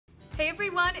Hey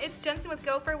everyone, it's Jensen with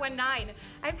Gopher19.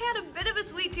 I've had a bit of a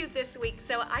sweet tooth this week,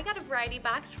 so I got a variety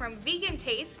box from Vegan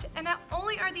Taste, and not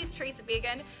only are these treats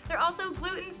vegan, they're also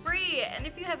gluten-free. And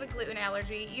if you have a gluten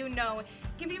allergy, you know it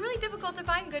can be really difficult to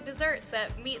find good desserts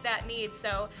that meet that need.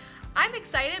 So I'm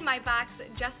excited, my box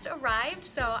just arrived,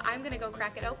 so I'm gonna go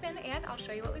crack it open and I'll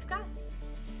show you what we've got.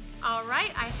 All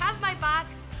right, I have my box.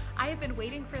 I have been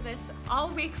waiting for this all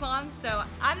week long, so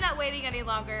I'm not waiting any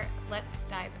longer. Let's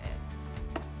dive in.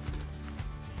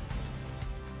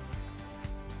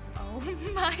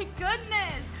 Oh my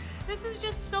goodness! This is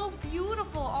just so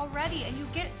beautiful already, and you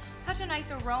get such a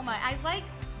nice aroma. I like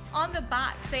on the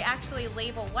box they actually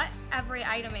label what every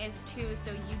item is too,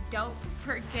 so you don't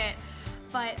forget.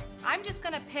 But I'm just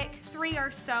gonna pick 3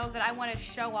 or so that I want to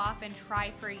show off and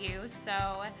try for you,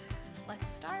 so let's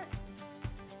start.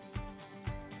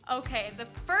 Okay, the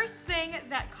first thing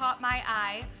that caught my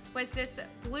eye was this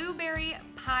blueberry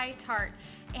pie tart,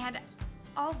 and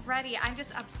already I'm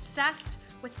just obsessed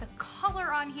with the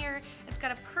color on here. It's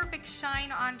got a perfect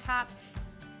shine on top.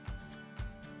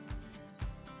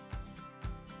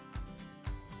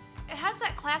 It has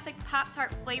that classic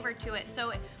Pop-Tart flavor to it,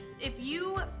 so if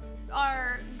you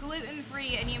are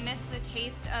gluten-free and you miss the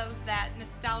taste of that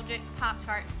nostalgic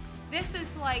Pop-Tart, this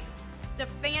is like the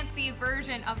fancy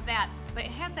version of that, but it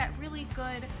has that really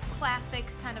good classic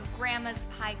kind of grandma's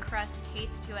pie crust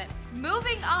taste to it.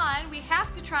 Moving on, we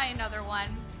have to try another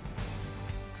one.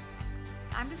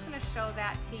 I'm just gonna show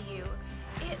that to you.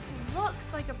 It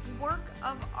looks like a work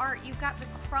of art. You've got the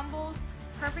crumbles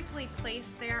perfectly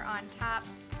placed there on top.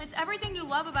 It's everything you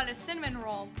love about a cinnamon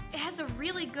roll. It has a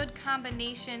really good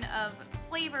combination of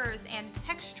flavors and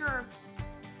texture.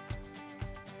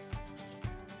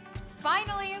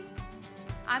 Finally,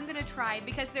 I'm gonna try,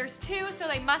 because there's 2, so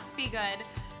they must be good,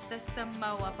 the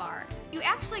Samoa bar. You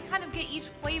actually kind of get each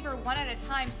flavor one at a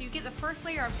time, so you get the first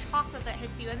layer of chocolate that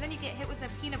hits you, and then you get hit with the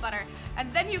peanut butter,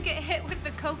 and then you get hit with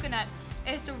the coconut.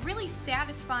 It's a really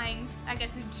satisfying, I guess,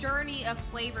 journey of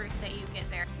flavors that you get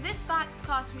there. This box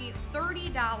cost me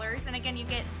 $30, and again, you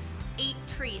get 8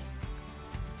 treats.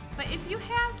 But if you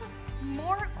have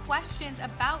more questions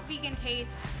about Vegan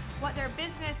Taste, what their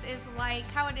business is like,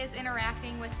 how it is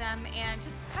interacting with them, and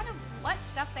just kind of what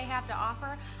stuff they have to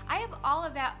offer, I have all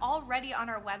of that already on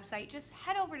our website. Just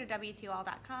head over to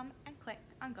W2All.com and click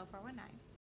on Gopher19.